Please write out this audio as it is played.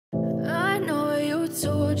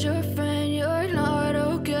told your friend you're not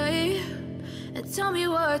okay? And tell me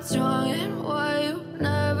what's wrong and why you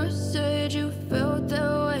never said you felt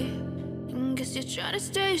that way. And guess you're trying to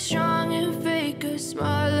stay strong and fake a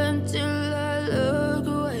smile until I look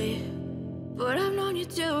away. But I've known you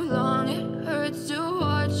too long, it hurts to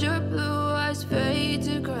watch your blue eyes fade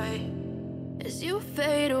to gray as you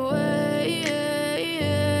fade away,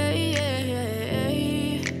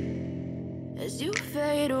 as you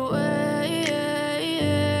fade away.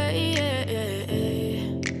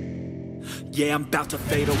 Yeah, I'm about to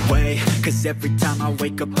fade away, cause every time I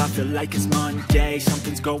wake up I feel like it's Monday.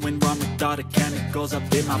 Something's going wrong with all the chemicals up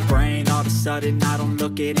in my brain. All of a sudden I don't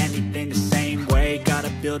look at anything the same way.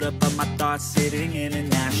 Gotta build up of my thoughts sitting in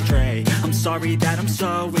an ashtray. I'm sorry that I'm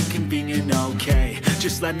so inconvenient, okay?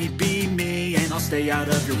 Just let me be me and I'll stay out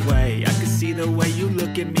of your way. I can see the way you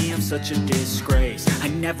look at me, I'm such a disgrace. I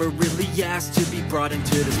never really asked to be brought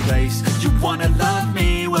into this place. You wanna love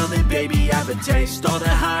me? Well then baby have a taste. All the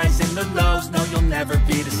highs and the lows, no you'll never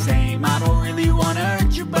be the same. I don't really wanna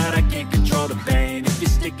hurt you but I can't control the pain. If you're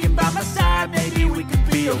sticking by my side maybe we could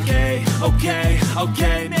be okay.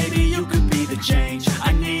 Okay, maybe you could be the change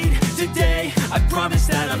I need today. I promise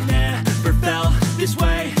that I've never felt this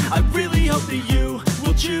way. I really hope that you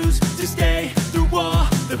will choose to stay through all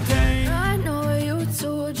the pain. I know you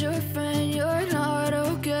told your friend you're not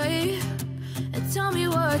okay. And tell me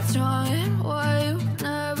what's wrong and why you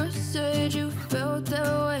never said you felt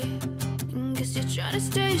that way. And guess you're trying to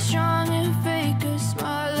stay strong and fake a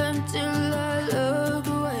smile until I look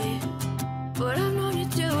away. But I've known you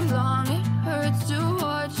too long, it hurts to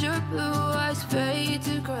watch your blue eyes fade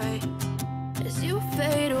to gray as you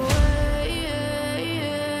fade away,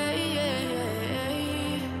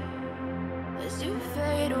 as you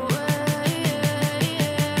fade away,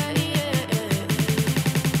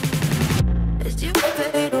 as you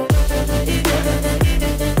fade away.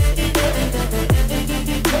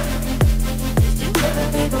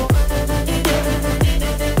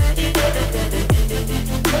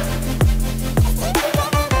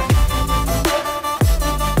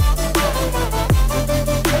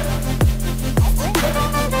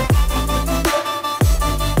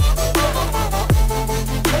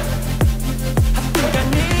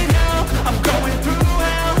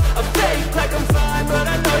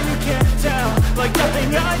 Like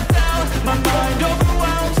nothing I found, my mind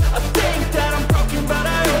overwhelms. I think that I'm broken, but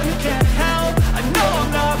I hope you can't help. I know I'm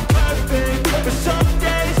not perfect, but some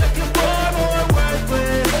days I feel far more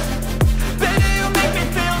worthless. Baby, you make me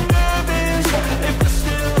feel nervous. If I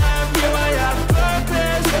still have you, I have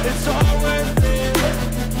purpose. It's all worth it.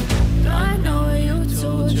 I know you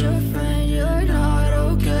told your friend you're not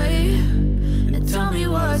okay. And tell me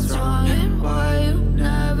what's wrong and why you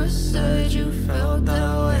never said you felt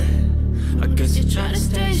that way. I guess you're trying to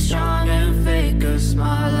stay strong and fake a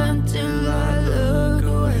smile until I look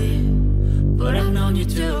away. But I've known you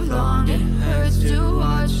too long, it hurts to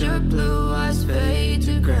watch your blue eyes fade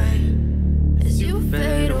to gray as you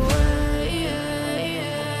fade away,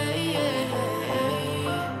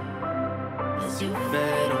 as you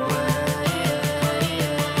fade away,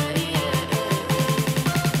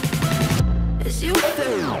 as you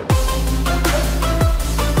fade away.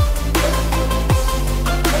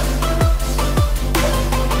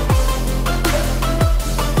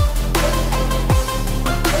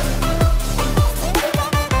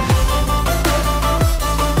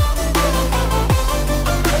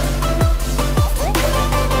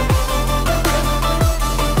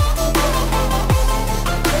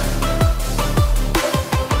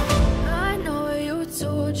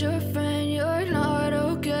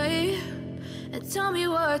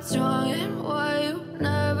 What's wrong and why you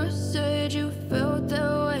never said you felt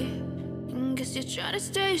that way. And guess you're trying to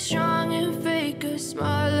stay strong and fake a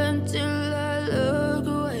smile until I look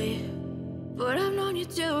away. But I've known you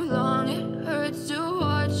too long, it hurts to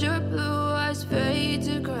watch your blue eyes fade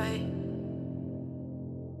to gray.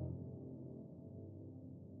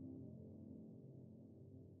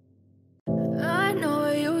 I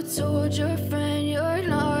know you told your friend you're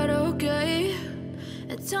not okay.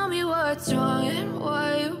 And tell me what's wrong and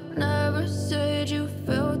why you never said you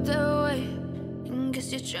felt that way. And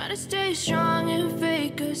guess you're trying to stay strong and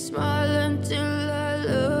fake a smile until I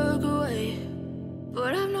look away.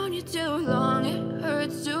 But I've known you too long, it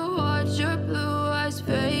hurts to watch your blue eyes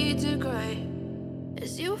fade to gray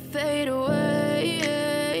as you fade away,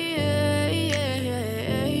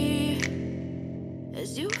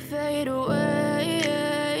 as you fade away.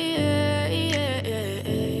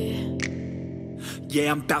 Yeah,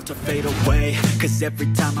 I'm about to fade away, cause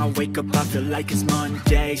every time I wake up I feel like it's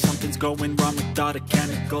Monday. Something's going wrong with all the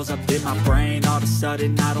chemicals up in my brain. All of a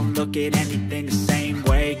sudden I don't look at anything the same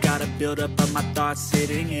way. Got a buildup of my thoughts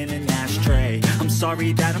sitting in an ashtray. I'm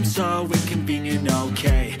sorry that I'm so inconvenient,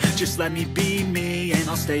 okay. Just let me be me and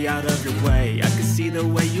I'll stay out of your way. I can see the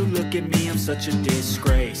way you look at me, I'm such a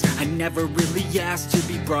disgrace. I never really asked to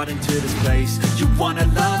be brought into this place. You wanna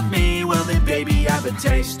love me? Well then baby I have a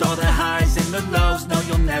taste. All the highs and the lows, no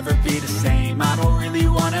you'll never be the same. I don't really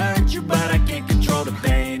wanna hurt you but I can't control the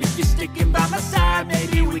pain. If you're sticking by my side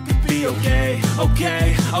maybe we could be okay.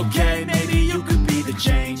 Okay, maybe you could be the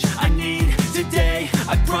change I need today.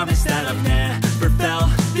 I promise that I've never felt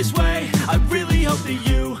this way. I really hope that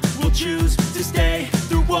you will choose to stay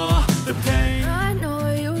through all the pain. I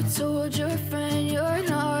know you told your friend you're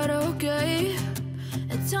not okay,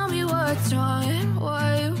 and tell me what's wrong and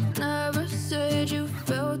why you never said you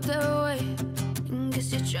felt that way.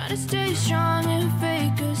 Guess you're trying to stay strong and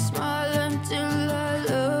fake a smile until